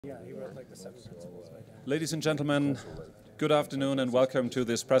Yeah, he wrote like the 7 principles of identity. Ladies and gentlemen, good afternoon and welcome to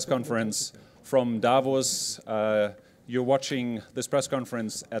this press conference from Davos. You're watching this press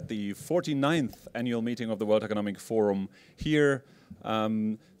conference at the 49th annual meeting of the World Economic Forum here.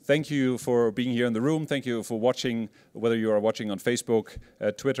 Thank you for being here in the room. Thank you for watching, whether you are watching on Facebook,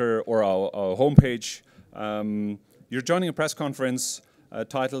 Twitter, or our homepage. You're joining a press conference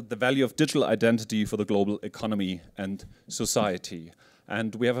titled The Value of Digital Identity for the Global Economy and Society.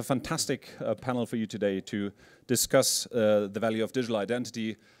 And we have a fantastic panel for you today to discuss the value of digital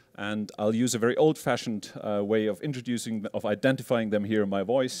identity. And I'll use a very old-fashioned way of identifying them here in my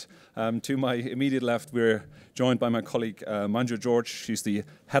voice. To my immediate left, we're joined by my colleague Manju George. She's the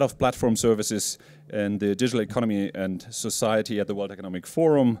head of platform services in the digital economy and society at the World Economic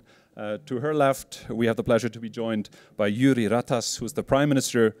Forum. To her left, we have the pleasure to be joined by Jüri Ratas, who's the Prime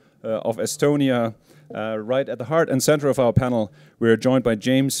Minister of Estonia. Right at the heart and center of our panel, we're joined by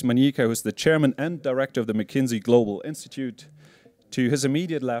James Manyika, who's the Chairman and Director of the McKinsey Global Institute. To his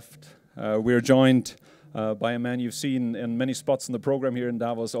immediate left, we're joined by a man you've seen in many spots in the program here in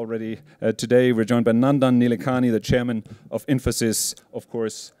Davos already today. We're joined by Nandan Nilekani, the Chairman of Infosys, of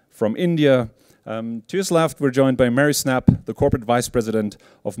course, from India. To his left, we're joined by Mary Snapp, the Corporate Vice President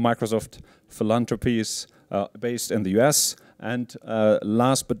of Microsoft Philanthropies, based in the US. And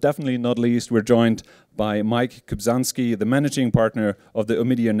last but definitely not least, we're joined by Mike Kubzanski, the Managing Partner of the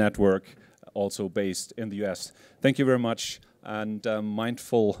Omidyar Network, also based in the US. Thank you very much. And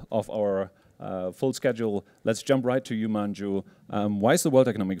mindful of our full schedule, let's jump right to you, Manju. Why is the World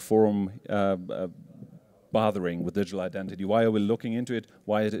Economic Forum bothering with digital identity? Why are we looking into it?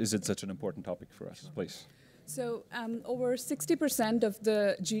 Why is it such an important topic for us? Please. So over 60% of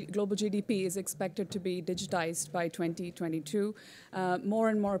the global GDP is expected to be digitized by 2022. More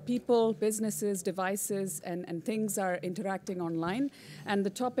and more people, businesses, devices, and things are interacting online. And the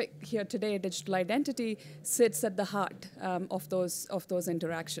topic here today, digital identity, sits at the heart of those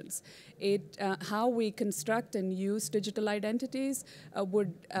interactions. How we construct and use digital identities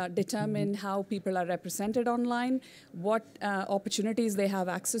would determine how people are represented online, what opportunities they have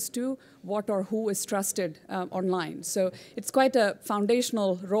access to, what or who is trusted online. So it's quite a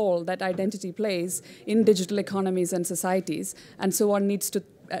foundational role that identity plays in digital economies and societies, and so one needs to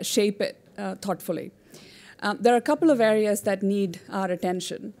shape it thoughtfully. There are a couple of areas that need our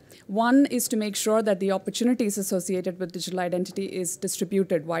attention. One is to make sure that the opportunities associated with digital identity is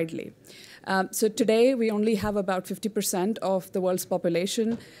distributed widely. So today, we only have about 50% of the world's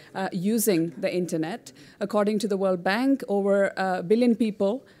population using the internet. According to the World Bank, over 1 billion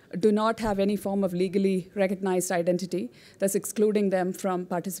people do not have any form of legally recognized identity, thus excluding them from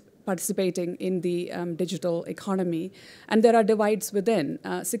participating in the digital economy. And there are divides within.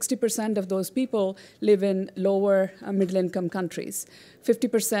 60% of those people live in lower middle-income countries.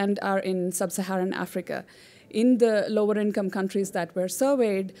 50% are in sub-Saharan Africa. In the lower-income countries that were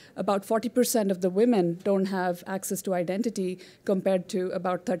surveyed, about 40% of the women don't have access to identity compared to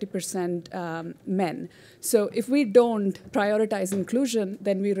about 30% men. So if we don't prioritize inclusion,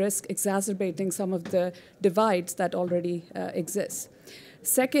 then we risk exacerbating some of the divides that already exist.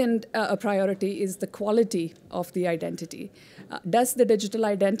 Second, a priority is the quality of the identity. Does the digital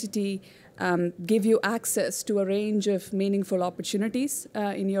identity give you access to a range of meaningful opportunities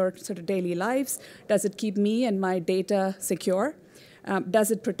in your sort of daily lives? Does it keep me and my data secure?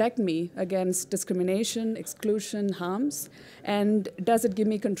 Does it protect me against discrimination, exclusion, harms? And does it give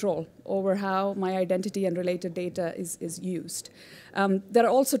me control over how my identity and related data is used? There are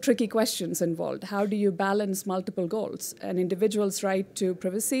also tricky questions involved. How do you balance multiple goals? An individual's right to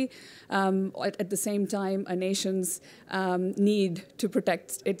privacy, at the same time, a nation's need to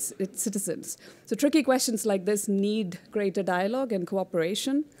protect its citizens. So tricky questions like this need greater dialogue and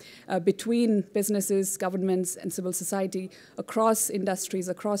cooperation between businesses, governments, and civil society across industries,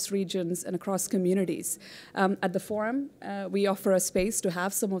 across regions, and across communities. At the forum, we offer a space to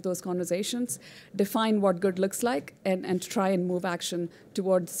have some of those conversations, define what good looks like, and try and move action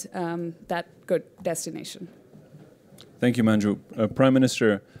towards that good destination. Thank you, Manju. Prime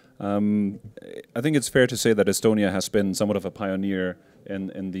Minister, I think it's fair to say that Estonia has been somewhat of a pioneer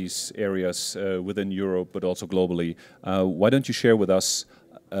in these areas within Europe, but also globally. Why don't you share with us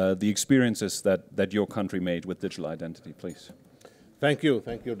the experiences that your country made with digital identity, please? Thank you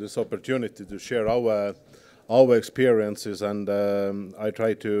this opportunity to share our experiences, and I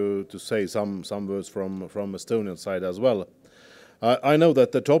try to say some words from Estonian side as well. I know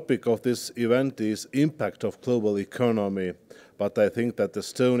that the topic of this event is impact of global economy, but I think that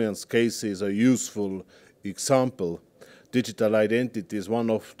Estonian's case is a useful example. Digital identity is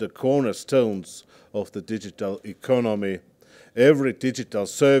one of the cornerstones of the digital economy, every digital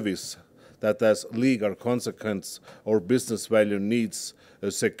service that has legal consequence or business value needs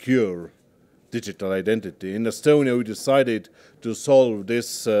a secure digital identity. In Estonia, we decided to solve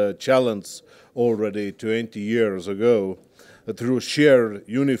this challenge already 20 years ago through a shared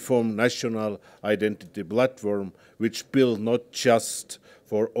uniform national identity platform, which built not just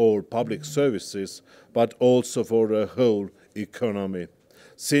for all public services, but also for the whole economy.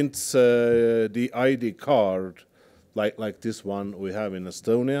 Since the ID card, like this one we have in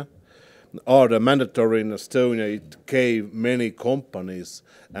Estonia, are mandatory in Estonia, it gave many companies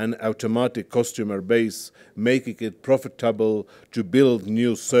an automatic customer base, making it profitable to build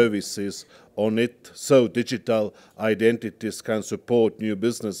new services on it, so digital identities can support new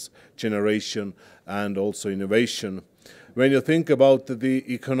business generation and also innovation. When you think about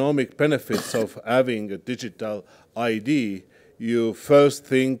the economic benefits of having a digital ID, you first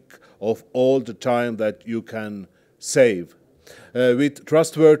think of all the time that you can save. With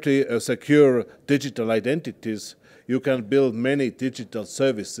trustworthy, secure digital identities, you can build many digital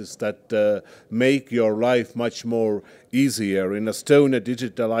services that make your life much more easier. In Estonia,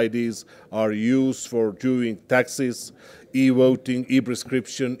 digital IDs are used for doing taxes, e-voting,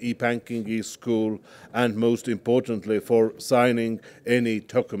 e-prescription, e-banking, e-school, and most importantly for signing any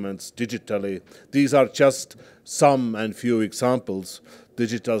documents digitally. These are just some and few examples.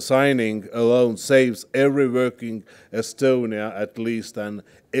 Digital signing alone saves every working Estonia at least an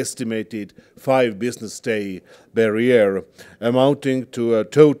estimated 5 business days per year, amounting to a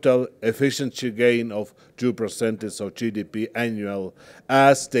total efficiency gain of 2% of GDP annual.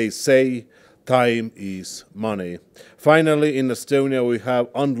 As they say, time is money. Finally, in Estonia, we have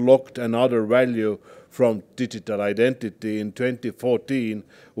unlocked another value from digital identity. In 2014,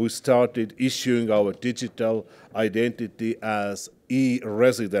 we started issuing our digital identity as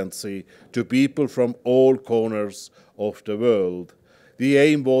e-residency to people from all corners of the world. The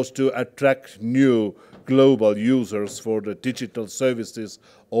aim was to attract new global users for the digital services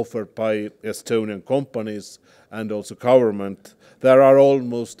offered by Estonian companies and also government. There are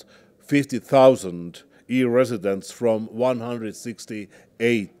almost 50,000 e-residents from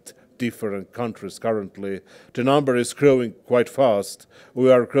 168 different countries currently. The number is growing quite fast.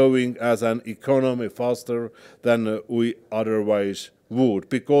 We are growing as an economy faster than we otherwise would,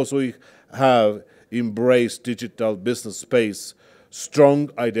 because we have embraced digital business space.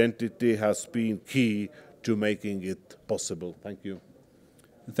 Strong identity has been key to making it possible. Thank you.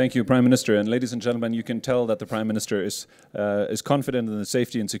 Thank you, Prime Minister. And ladies and gentlemen, you can tell that the Prime Minister is confident in the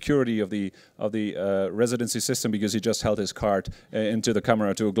safety and security of the residency system, because he just held his card into the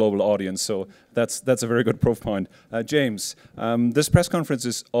camera to a global audience. So that's a very good proof point. James, this press conference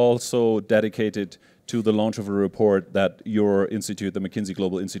is also dedicated to the launch of a report that your institute, the McKinsey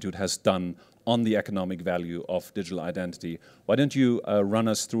Global Institute, has done on the economic value of digital identity. Why don't you run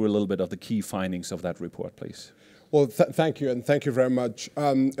us through a little bit of the key findings of that report, please? Well, thank you, and thank you very much.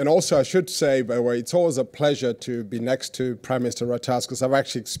 And also, I should say, by the way, it's always a pleasure to be next to Prime Minister Ratas, because I've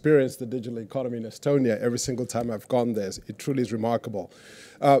actually experienced the digital economy in Estonia every single time I've gone there. It truly is remarkable.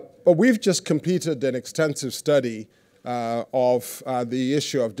 But we've just completed an extensive study of the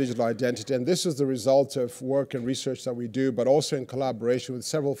issue of digital identity, and this is the result of work and research that we do, but also in collaboration with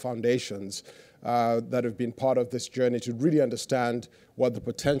several foundations that have been part of this journey to really understand what the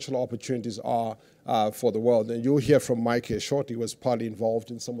potential opportunities are for the world. And you'll hear from Mike here shortly, who was partly involved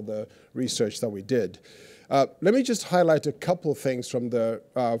in some of the research that we did. Let me just highlight a couple of things from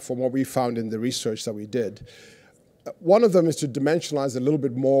what we found in the research that we did. One of them is to dimensionalize a little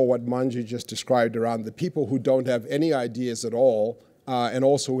bit more what Manju just described around the people who don't have any ideas at all, and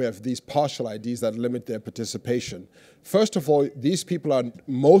also who have these partial IDs that limit their participation. First of all, these people are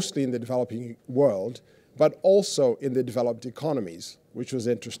mostly in the developing world, but also in the developed economies, which was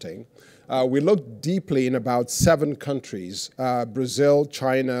interesting. We looked deeply in about 7 countries, Brazil,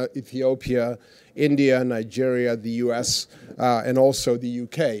 China, Ethiopia, India, Nigeria, the US, and also the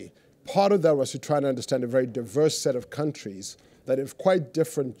UK. Part of that was to try and understand a very diverse set of countries that have quite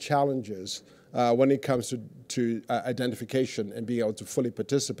different challenges when it comes to identification and being able to fully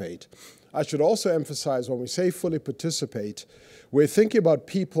participate. I should also emphasize, when we say fully participate, we're thinking about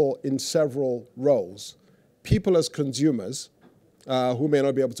people in several roles. People as consumers, who may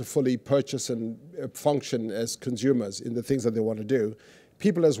not be able to fully purchase and function as consumers in the things that they want to do.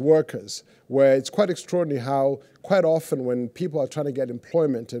 People as workers, where it's quite extraordinary how quite often when people are trying to get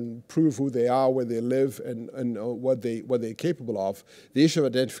employment and prove who they are, where they live, and what they're capable of, the issue of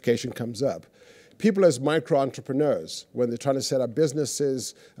identification comes up. People as micro-entrepreneurs, when they're trying to set up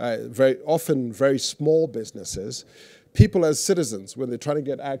businesses, very often very small businesses. people as citizens, when they're trying to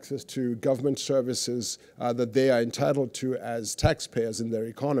get access to government services that they are entitled to as taxpayers in their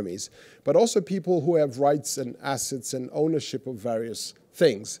economies, but also people who have rights and assets and ownership of various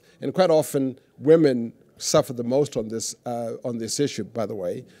things. And quite often, women suffer the most on this issue, by the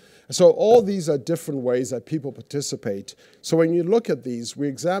way. So all these are different ways that people participate. So when you look at these, we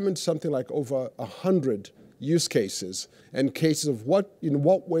examined something like over 100 use cases and cases of in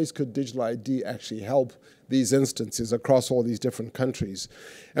what ways could digital ID actually help these instances across all these different countries.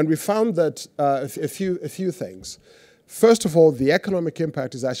 And we found that a few things. First of all, the economic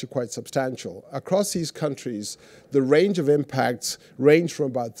impact is actually quite substantial. Across these countries, the range of impacts range from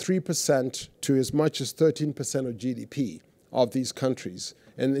about 3% to as much as 13% of GDP of these countries,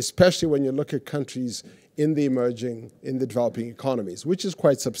 and especially when you look at countries in the developing economies, which is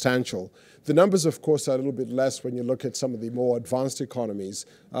quite substantial. The numbers, of course, are a little bit less when you look at some of the more advanced economies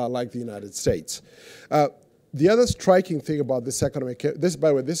like the United States. The other striking thing about this by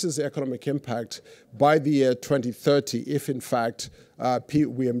the way, this is the economic impact by the year 2030, if in fact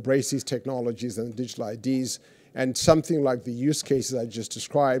we embrace these technologies and digital IDs, and something like the use cases I just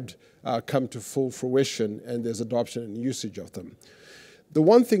described come to full fruition, and there's adoption and usage of them. The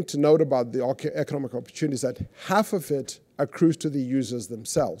one thing to note about the economic opportunity is that half of it accrues to the users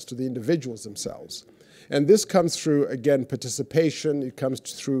themselves, to the individuals themselves. And this comes through, again, participation. It comes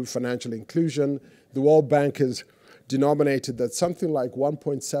through financial inclusion. The World Bank has denominated that something like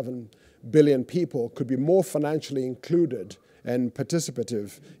 1.7 billion people could be more financially included and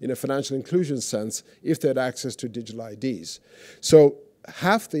participative in a financial inclusion sense if they had access to digital IDs. So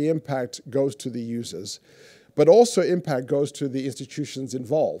half the impact goes to the users, but also impact goes to the institutions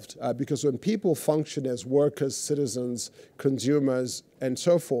involved, because when people function as workers, citizens, consumers, and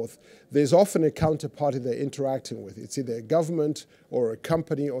so forth, there's often a counterparty they're interacting with. It's either a government or a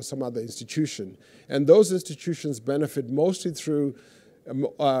company or some other institution. And those institutions benefit mostly through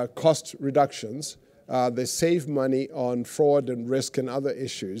cost reductions. They save money on fraud and risk and other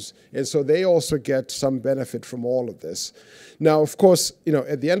issues. And so they also get some benefit from all of this. Now, of course,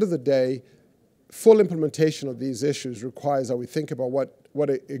 at the end of the day, full implementation of these issues requires that we think about what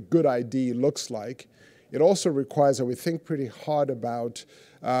a good ID looks like. It also requires that we think pretty hard about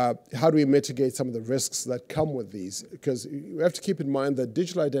how do we mitigate some of the risks that come with these, because you have to keep in mind that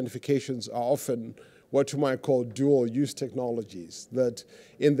digital identifications are often what you might call dual-use technologies, that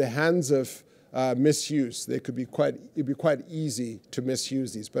in the hands of misuse, it'd be quite easy to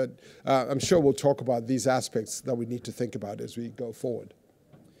misuse these. But I'm sure we'll talk about these aspects that we need to think about as we go forward.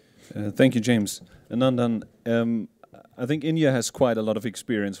 Thank you, James. And Nandan, I think India has quite a lot of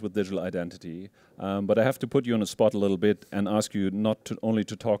experience with digital identity, but I have to put you on the spot a little bit and ask you not only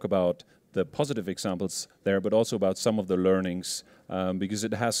to talk about the positive examples there, but also about some of the learnings, because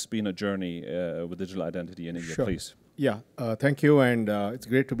it has been a journey with digital identity in India. Sure. Please. Yeah, thank you, and it's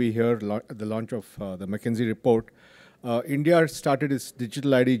great to be here at the launch of the McKinsey report. India started its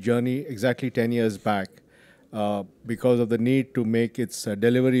digital ID journey exactly 10 years back. Because of the need to make its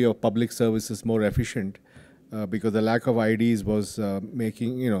delivery of public services more efficient, because the lack of IDs was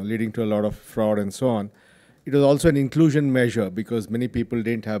leading to a lot of fraud and so on. It was also an inclusion measure because many people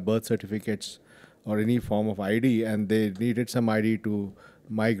didn't have birth certificates or any form of ID, and they needed some ID to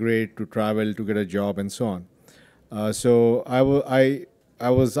migrate, to travel, to get a job, and so on. So I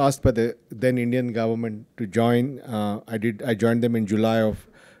was asked by the then Indian government to join. I joined them in July of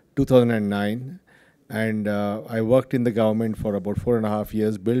 2009. And I worked in the government for about 4.5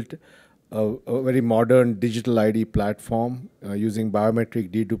 years, built a very modern digital ID platform using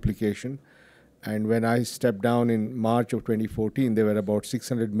biometric deduplication. And when I stepped down in March of 2014, there were about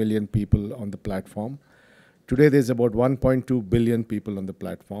 600 million people on the platform. Today, there's about 1.2 billion people on the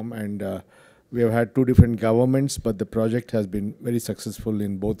platform. And we have had two different governments, but the project has been very successful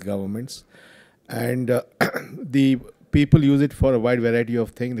in both governments. And the people use it for a wide variety of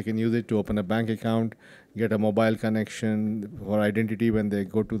things. They can use it to open a bank account, get a mobile connection, for identity when they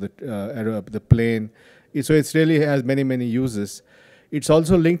go to the plane. So it really has many, many uses. It's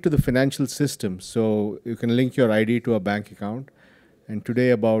also linked to the financial system. So you can link your ID to a bank account. And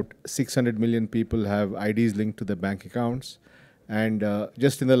today about 600 million people have IDs linked to their bank accounts. And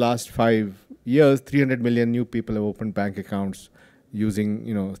just in the last 5 years, 300 million new people have opened bank accounts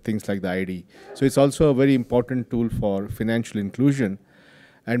using things like the ID. So it's also a very important tool for financial inclusion.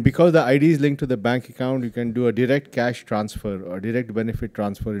 And because the ID is linked to the bank account, you can do a direct cash transfer or direct benefit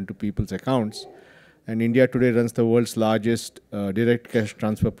transfer into people's accounts. And India today runs the world's largest direct cash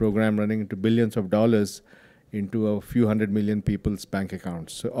transfer program, running into billions of dollars into a few 100 million people's bank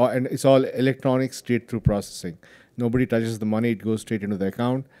accounts. So, and it's all electronic straight-through processing. Nobody touches the money, it goes straight into the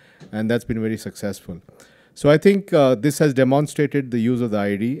account, and that's been very successful. So I think this has demonstrated the use of the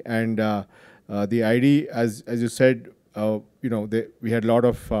ID, and the ID, as you said, we had a lot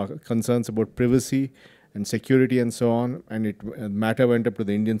of concerns about privacy and security and so on, and matter went up to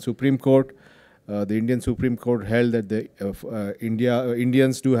the Indian Supreme Court. The Indian Supreme Court held that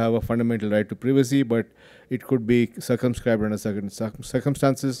Indians do have a fundamental right to privacy, but it could be circumscribed under certain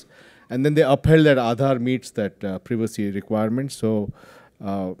circumstances. And then they upheld that Aadhaar meets that privacy requirement. So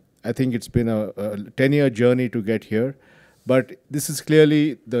I think it's been a 10-year journey to get here. But this is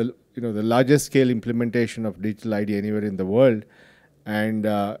clearly the largest scale implementation of digital ID anywhere in the world, and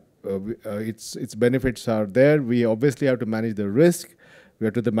its benefits are there. We obviously have to manage the risk. We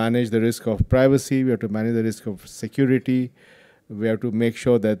have to manage the risk of privacy. We have to manage the risk of security. We have to make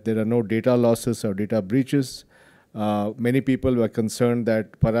sure that there are no data losses or data breaches. Many people were concerned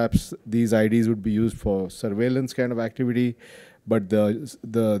that perhaps these IDs would be used for surveillance kind of activity, but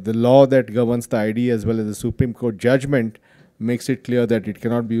the law that governs the ID, as well as the Supreme Court judgment, makes it clear that it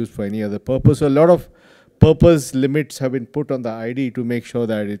cannot be used for any other purpose. So a lot of purpose limits have been put on the ID to make sure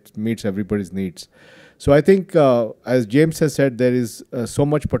that it meets everybody's needs. So I think, as James has said, there is so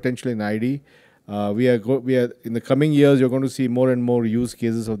much potential in ID. We are in the coming years, you're going to see more and more use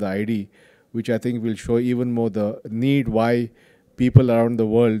cases of the ID, which I think will show even more the need why people around the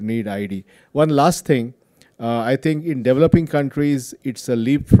world need ID. One last thing, I think in developing countries, it's a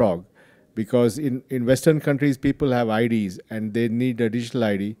leapfrog, because in Western countries, people have IDs and they need a digital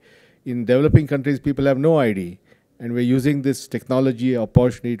ID. In developing countries, people have no ID. And we're using this technology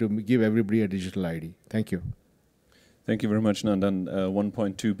opportunity to give everybody a digital ID. Thank you. Thank you very much, Nandan.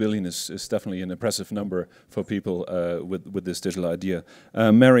 1.2 billion is definitely an impressive number for people with this digital idea.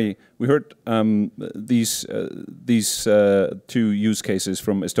 Mary, we heard these two use cases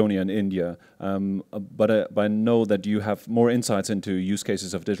from Estonia and India, but I know that you have more insights into use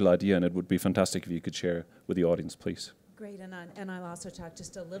cases of digital idea, and it would be fantastic if you could share with the audience, please. Great, and I'll also talk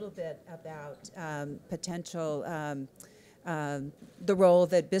just a little bit about potential, the role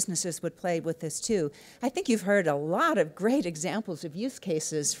that businesses would play with this too. I think you've heard a lot of great examples of use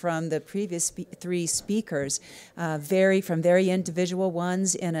cases from the previous three speakers, from very individual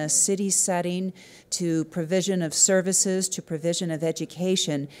ones in a city setting to provision of services to provision of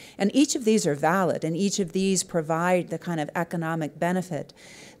education. And each of these are valid, and each of these provide the kind of economic benefit.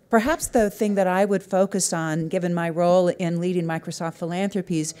 Perhaps the thing that I would focus on, given my role in leading Microsoft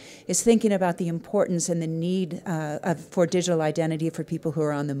Philanthropies, is thinking about the importance and the need for digital identity for people who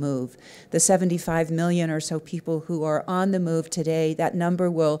are on the move. The 75 million or so people who are on the move today, that number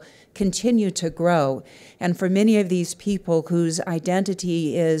will continue to grow. And for many of these people whose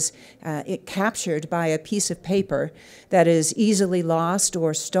identity is captured by a piece of paper that is easily lost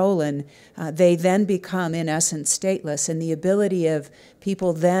or stolen, they then become, in essence, stateless. And the ability of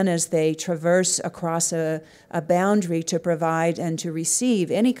people then, as they traverse across a boundary to provide and to receive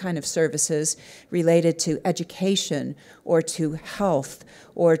any kind of services related to education or to health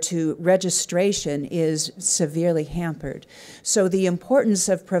or to registration, is severely hampered. So the importance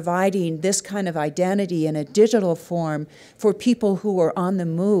of providing this kind of identity in a digital form for people who are on the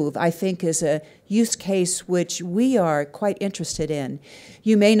move, I think, is a use case which we are quite interested in.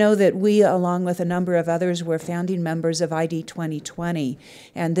 You may know that we, along with a number of others, were founding members of ID 2020,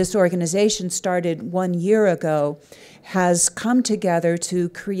 and this organization, started 1 year ago, has come together to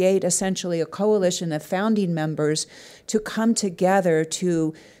create essentially a coalition of founding members to come together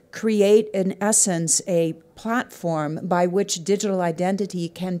to create, in essence, a platform by which digital identity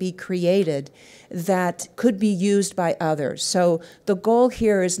can be created that could be used by others. So the goal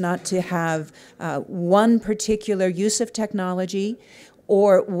here is not to have one particular use of technology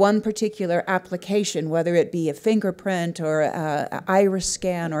or one particular application, whether it be a fingerprint or an iris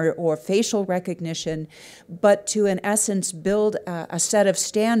scan or facial recognition, but to, in essence, build a set of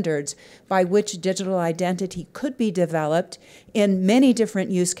standards by which digital identity could be developed in many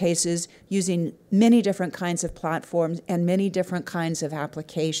different use cases using many different kinds of platforms and many different kinds of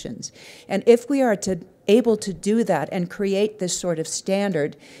applications. And if we are able to do that and create this sort of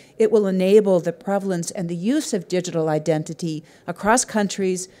standard, it will enable the prevalence and the use of digital identity across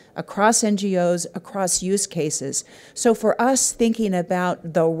countries, across NGOs, across use cases. So for us, thinking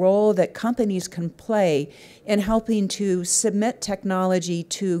about the role that companies can play in helping to submit technology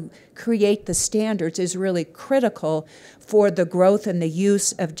to create the standards is really critical for the growth and the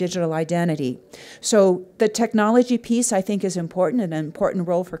use of digital identity. So the technology piece, I think, is important, and an important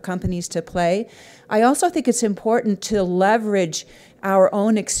role for companies to play. I also think it's important to leverage our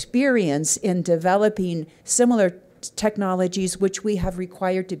own experience in developing similar technologies which we have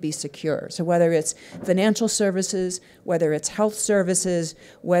required to be secure. So whether it's financial services, whether it's health services,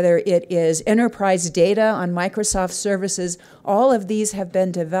 whether it is enterprise data on Microsoft services, all of these have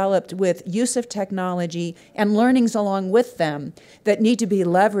been developed with use of technology and learnings along with them that need to be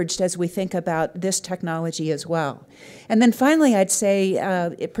leveraged as we think about this technology as well. And then finally, I'd say,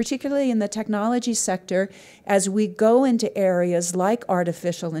 particularly in the technology sector, as we go into areas like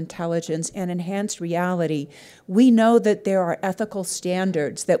artificial intelligence and enhanced reality, we know that there are ethical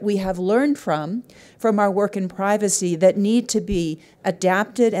standards that we have learned from our work in privacy that need to be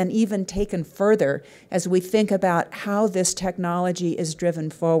adapted and even taken further as we think about how this technology is driven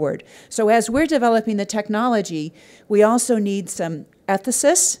forward. So as we're developing the technology, we also need some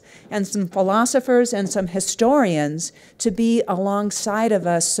ethicists and some philosophers and some historians to be alongside of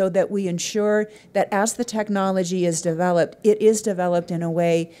us so that we ensure that as the technology is developed, it is developed in a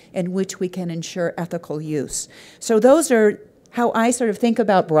way in which we can ensure ethical use. So those are how I sort of think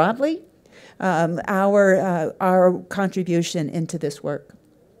about broadly our contribution into this work.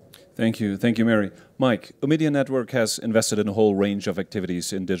 Thank you, Mary. Mike, Omidyar Network has invested in a whole range of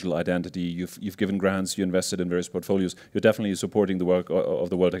activities in digital identity. You've given grants, you invested in various portfolios. You're definitely supporting the work of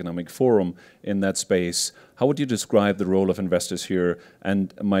the World Economic Forum in that space. How would you describe the role of investors here?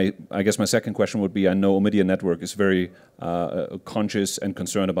 And I guess my second question would be, I know Omidyar Network is very conscious and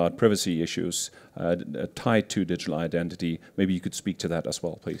concerned about privacy issues tied to digital identity. Maybe you could speak to that as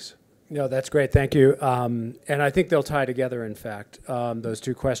well, please. No, that's great. Thank you. And I think they'll tie together, in fact, those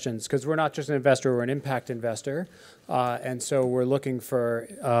two questions, because we're not just an investor, we're an impact investor. And so we're looking for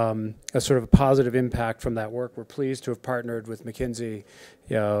a sort of a positive impact from that work. We're pleased to have partnered with McKinsey,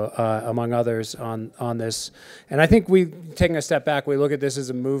 among others, on this. And I think taking a step back, we look at this as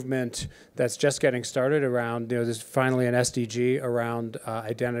a movement that's just getting started around, there's finally an SDG around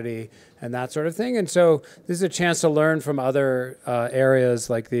identity and that sort of thing. And so this is a chance to learn from other areas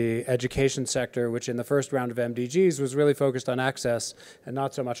like the education sector, which in the first round of MDGs was really focused on access and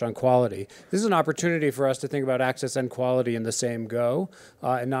not so much on quality. This is an opportunity for us to think about access and quality in the same go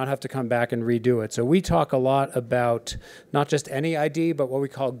and not have to come back and redo it. So we talk a lot about not just any ID, but what we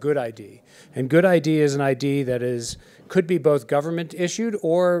call good ID. And good ID is an ID that could be both government issued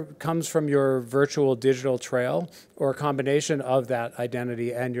or comes from your virtual digital trail, or a combination of that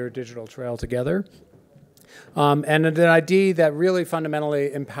identity and your digital trail together. And an ID that really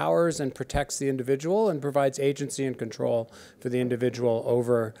fundamentally empowers and protects the individual and provides agency and control for the individual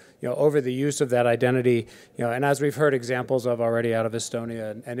over the use of that identity. And as we've heard examples of already out of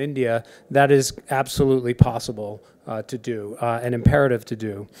Estonia and India, that is absolutely possible to do, and imperative to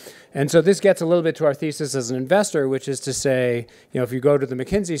do. And so this gets a little bit to our thesis as an investor, which is to say, if you go to the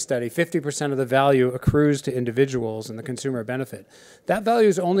McKinsey study, 50% of the value accrues to individuals and the consumer benefit. That value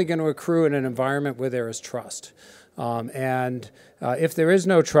is only going to accrue in an environment where there is trust. If there is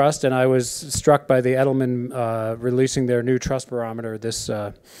no trust, and I was struck by the Edelman releasing their new trust barometer at this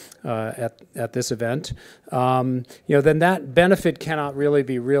event, then that benefit cannot really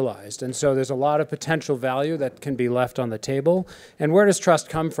be realized. And so there's a lot of potential value that can be left on the table. And where does trust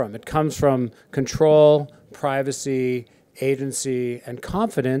come from? It comes from control, privacy, agency, and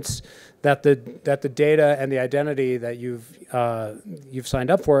confidence that the data and the identity that you've signed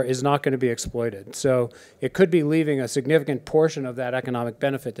up for is not going to be exploited. So it could be leaving a significant portion of that economic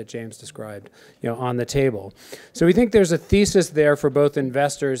benefit that James described, on the table. So we think there's a thesis there for both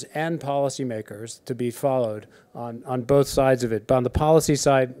investors and policymakers to be followed on both sides of it. But on the policy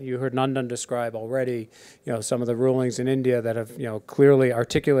side, you heard Nandan describe already, some of the rulings in India that have, clearly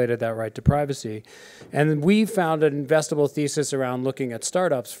articulated that right to privacy. And we found an investable thesis around looking at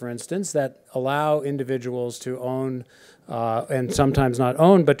startups, for instance, that allow individuals to own, and sometimes not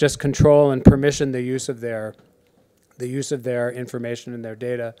own, but just control and permission the use of their information and their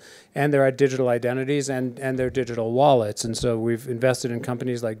data and their digital identities and their digital wallets. And so we've invested in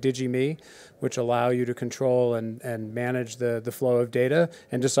companies like DigiMe, which allow you to control and manage the flow of data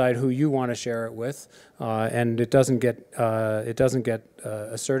and decide who you want to share it with. And it doesn't get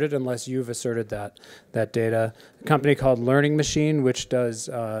asserted unless you've asserted that data. A company called Learning Machine, which does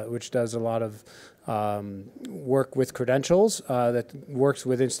a lot of work with credentials, that works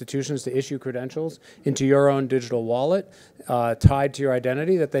with institutions to issue credentials into your own digital wallet, tied to your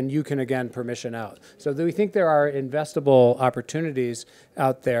identity, that then you can again permission out. So we think there are investable opportunities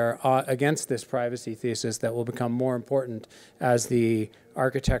out there against this privacy thesis that will become more important as the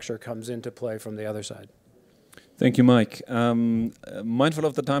architecture comes into play from the other side. Thank you, Mike. Mindful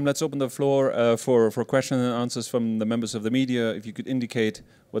of the time, let's open the floor for questions and answers from the members of the media. If you could indicate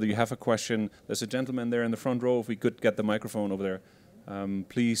whether you have a question. There's a gentleman there in the front row. If we could get the microphone over there.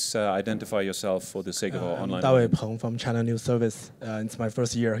 Please identify yourself for the sake of our online Dawei audience. Peng from China News Service. It's my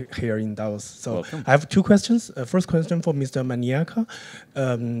first year here in Davos. So Welcome. I have two questions. First question for Mr. Manyika.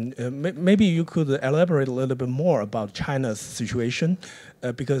 Maybe you could elaborate a little bit more about China's situation.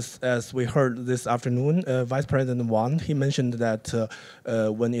 Because as we heard this afternoon, Vice President Wang, he mentioned that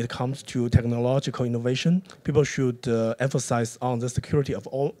when it comes to technological innovation, people should emphasize on the security of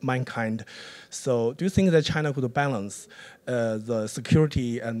all mankind. So do you think that China could balance the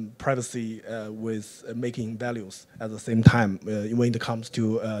security and privacy with making values at the same time when it comes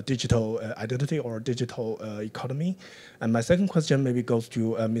to digital identity or digital economy? And my second question maybe goes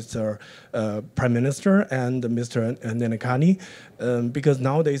to Mr. Prime Minister and Mr. Nanikani, because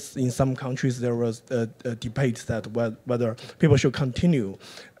nowadays in some countries there was a debate that whether people should continue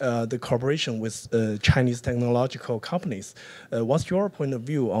the cooperation with Chinese technological companies. What's your point of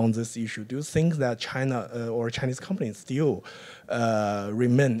view on this issue? Do you think that China or Chinese companies still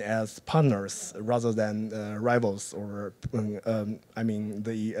remain as partners rather than rivals or, I mean,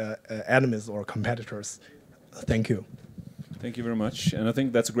 the enemies or competitors? Thank you. Thank you very much. And I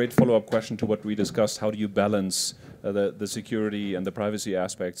think that's a great follow-up question to what we discussed. How do you balance the security and the privacy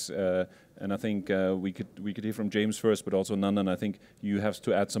aspects? And I think we could hear from James first, but also Nandan. I think you have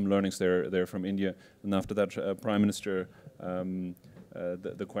to add some learnings there from India. And after that, Prime Minister,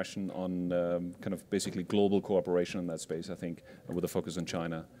 the question on kind of basically global cooperation in that space, I think, with a focus on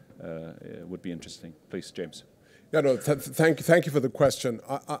China, would be interesting. Please, James. Yeah, no, thank you for the question.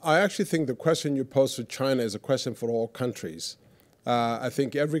 I actually think the question you posed to China is a question for all countries. I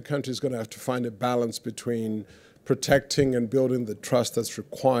think every country is going to have to find a balance between protecting and building the trust that's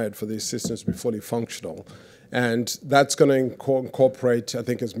required for these systems to be fully functional. And that's going to incorporate, I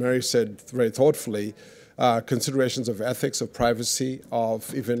think, as Mary said very thoughtfully, considerations of ethics, of privacy,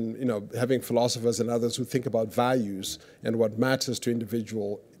 of even having philosophers and others who think about values and what matters to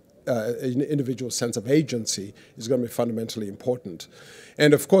individual sense of agency is going to be fundamentally important.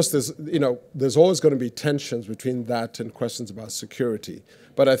 And of course, there's always going to be tensions between that and questions about security.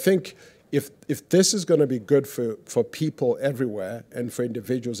 But I think if this is going to be good for people everywhere and for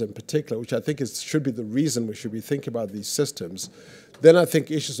individuals in particular, which I think should be the reason we should be thinking about these systems, then I think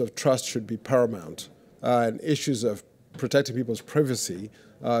issues of trust should be paramount, and issues of protecting people's privacy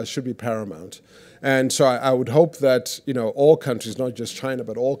should be paramount. And so I would hope that all countries, not just China,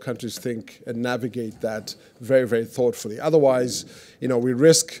 but all countries think and navigate that very, very thoughtfully. Otherwise, we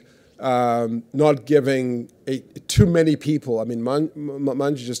risk not giving too many people. I mean,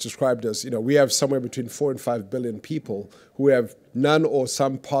 Manju just described us. We have somewhere between 4 and 5 billion people who have none or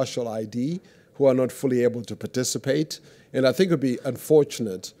some partial ID, who are not fully able to participate. And I think it would be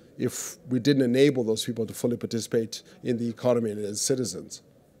unfortunate if we didn't enable those people to fully participate in the economy and as citizens.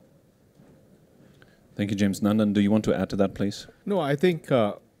 Thank you, James. Nandan, do you want to add to that, please? No, I think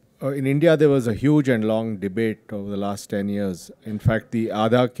in India there was a huge and long debate over the last 10 years. In fact, the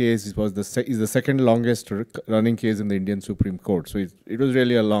Aadhaar case is the second longest running case in the Indian Supreme Court. So it was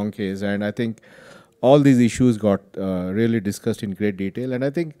really a long case, and I think all these issues got really discussed in great detail. And I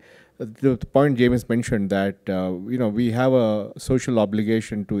think the point James mentioned that we have a social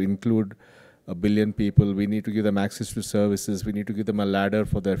obligation to include 1 billion people. We need to give them access to services. We need to give them a ladder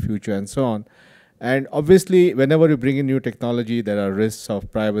for their future and so on. And obviously, whenever you bring in new technology, there are risks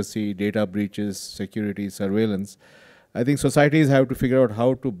of privacy, data breaches, security, surveillance. I think societies have to figure out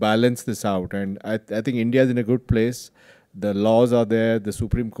how to balance this out. And I think India is in a good place. The laws are there. The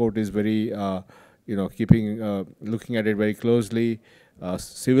Supreme Court is very, looking at it very closely.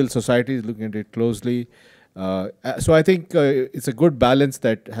 Civil society is looking at it closely. So I think it's a good balance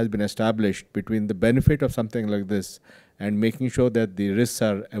that has been established between the benefit of something like this and making sure that the risks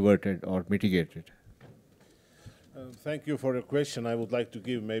are averted or mitigated. Thank you for the question. I would like to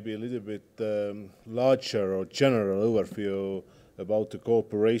give maybe a little bit larger or general overview about the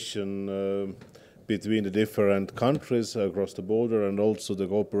cooperation between the different countries across the border, and also the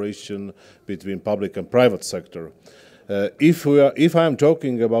cooperation between public and private sector. If I'm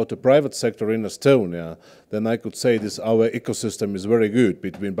talking about the private sector in Estonia, then I could say our ecosystem is very good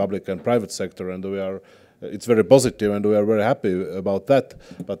between public and private sector, and it's very positive, and we are very happy about that.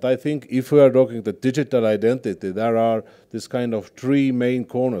 But I think if we are talking the digital identity, there are this kind of 3 main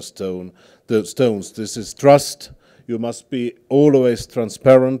cornerstones. This is trust. You must be always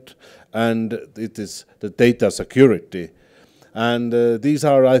transparent, and it is the data security. And these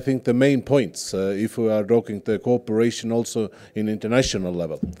are, I think, the main points if we are talking the cooperation also in international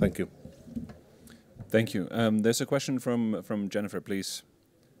level. Thank you. Thank you. There's a question from Jennifer, please.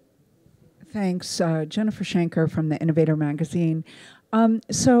 Thanks. Jennifer Shanker from the Innovator magazine.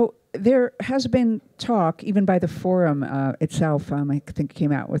 So there has been talk, even by the forum itself, I think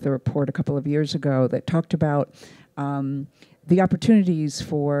came out with a report a couple of years ago that talked about the opportunities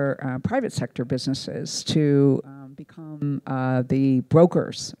for private sector businesses to become the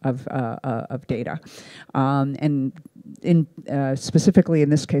brokers of data. And specifically in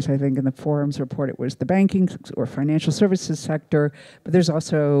this case, I think in the forum's report, it was the banking or financial services sector, but there's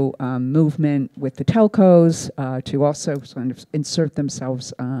also movement with the telcos to also kind of insert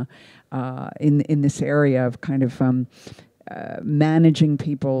themselves in this area of kind of managing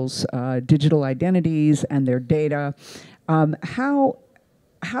people's digital identities and their data. How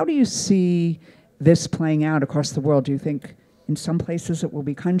do you see this playing out across the world? Do you think in some places it will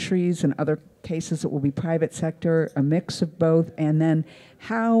be countries, in other cases it will be private sector, a mix of both? And then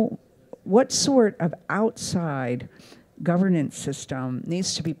what sort of outside governance system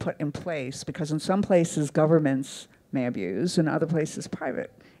needs to be put in place? Because in some places governments may abuse, in other places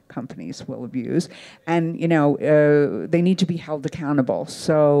private companies will abuse, and they need to be held accountable.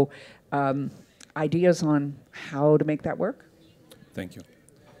 So ideas on how to make that work? Thank you.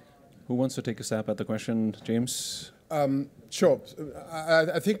 Who wants to take a stab at the question, James? Sure.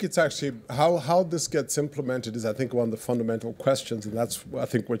 I think it's actually how this gets implemented is, I think, one of the fundamental questions, and that's, I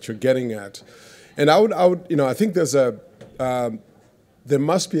think, what you're getting at. And I would, I think there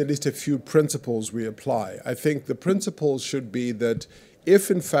must be at least a few principles we apply. I think the principles should be that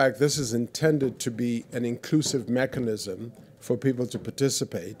if, in fact, this is intended to be an inclusive mechanism for people to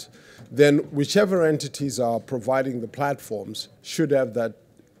participate, then whichever entities are providing the platforms should have that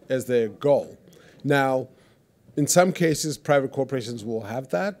as their goal. Now, in some cases, private corporations will have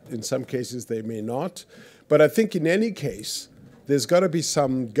that. In some cases, they may not. But I think in any case, there's got to be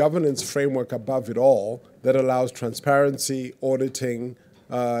some governance framework above it all that allows transparency, auditing,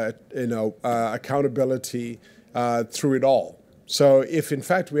 accountability through it all. So if, in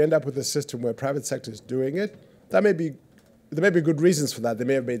fact, we end up with a system where private sector is doing it, there may be good reasons for that. They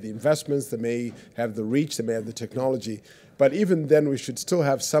may have made the investments, they may have the reach, they may have the technology. But even then, we should still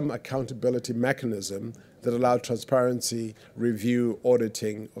have some accountability mechanism that allows transparency, review,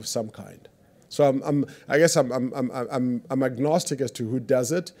 auditing of some kind. So I guess I'm agnostic as to who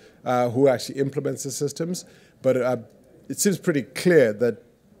does it, who actually implements the systems. But it seems pretty clear that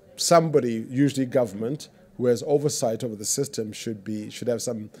somebody, usually government, who has oversight over the system should have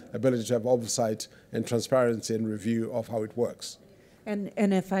some ability to have oversight and transparency and review of how it works. And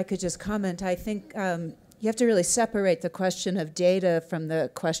if I could just comment, I think you have to really separate the question of data from the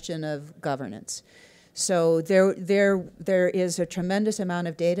question of governance. So there is a tremendous amount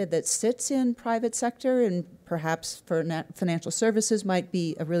of data that sits in private sector, and perhaps for financial services might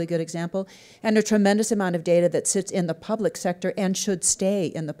be a really good example, and a tremendous amount of data that sits in the public sector and should stay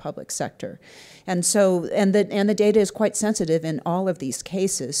in the public sector. And so, and the data is quite sensitive in all of these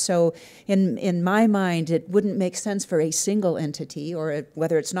cases. So in my mind, it wouldn't make sense for a single entity, or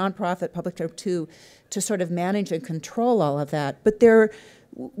whether it's nonprofit, public, or to sort of manage and control all of that. But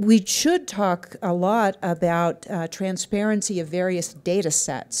we should talk a lot about transparency of various data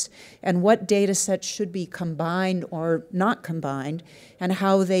sets and what data sets should be combined or not combined, and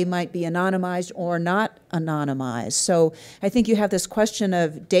how they might be anonymized or not anonymized. So I think you have this question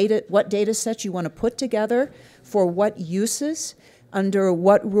of data, what data sets you want to put together for what uses, under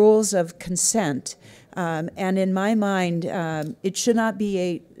what rules of consent. And in my mind, it cannot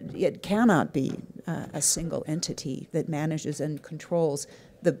be a single entity that manages and controls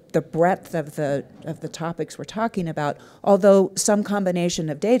the breadth of the topics we're talking about, although some combination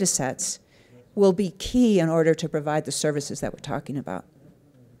of data sets will be key in order to provide the services that we're talking about,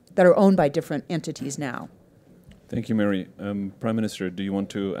 that are owned by different entities now. Thank you, Mary. Prime Minister, do you want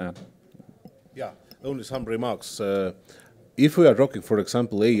to add? Yeah, only some remarks. If we are talking, for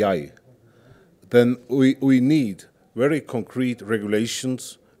example, AI, then we need very concrete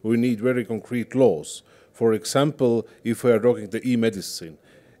regulations, we need very concrete laws. For example, if we are talking the e-medicine,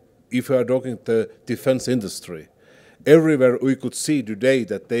 if we are talking the defense industry, everywhere we could see today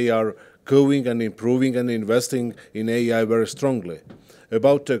that they are going and improving and investing in AI very strongly.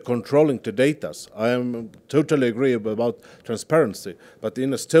 About controlling the data, I am totally agree about transparency. But in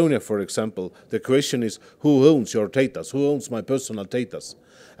Estonia, for example, the question is who owns your data? Who owns my personal data?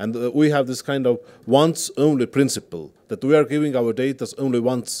 And we have this kind of once-only principle, that we are giving our data only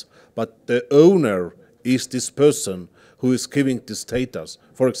once, but the owner is this person who is giving this data.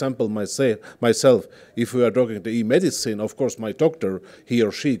 For example, myself, if we are talking the e-medicine, of course my doctor, he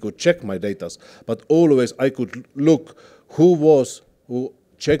or she could check my data, but always I could look who was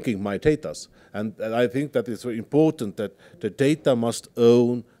checking my data. And I think that it's very important that the data must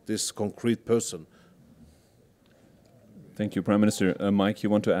own this concrete person. Thank you, Prime Minister. Mike, you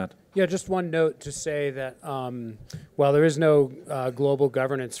want to add? Yeah, just one note to say that while there is no global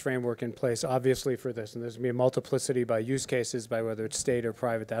governance framework in place, obviously for this, and there's going to be a multiplicity by use cases, by whether it's state or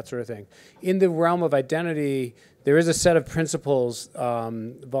private, that sort of thing. In the realm of identity, there is a set of principles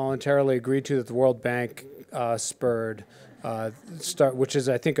voluntarily agreed to that the World Bank spurred, which is,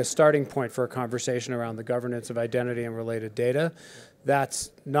 I think, a starting point for a conversation around the governance of identity and related data.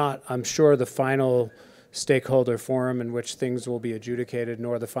 That's not, I'm sure, the final stakeholder forum in which things will be adjudicated,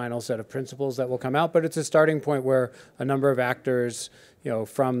 nor the final set of principles that will come out, but it's a starting point where a number of actors,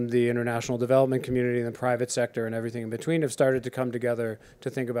 from the international development community and the private sector and everything in between have started to come together to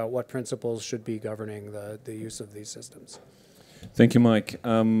think about what principles should be governing the use of these systems. Thank you, Mike.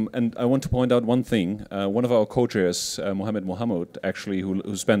 And I want to point out one thing. One of our co-chairs, Mohammed, actually,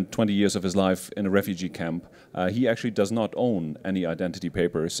 who spent 20 years of his life in a refugee camp, he actually does not own any identity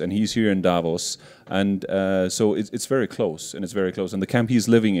papers, and he's here in Davos. And so it's very close, and it's very close. And the camp he's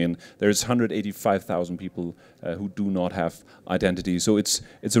living in, there's 185,000 people who do not have identity. So it's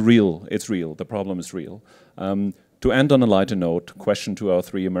real. The problem is real. To end on a lighter note, question to our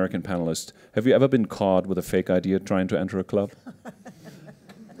three American panelists. Have you ever been caught with a fake ID trying to enter a club?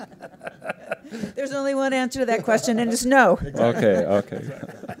 There's only one answer to that question, and it's no. Okay.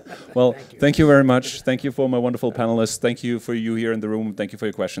 Well, thank you very much. Thank you for my wonderful panelists. Thank you for you here in the room. Thank you for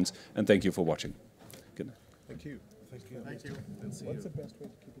your questions. And thank you for watching. Good night. Thank you. Thank you. Thank you. What's the best way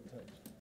to keep in touch?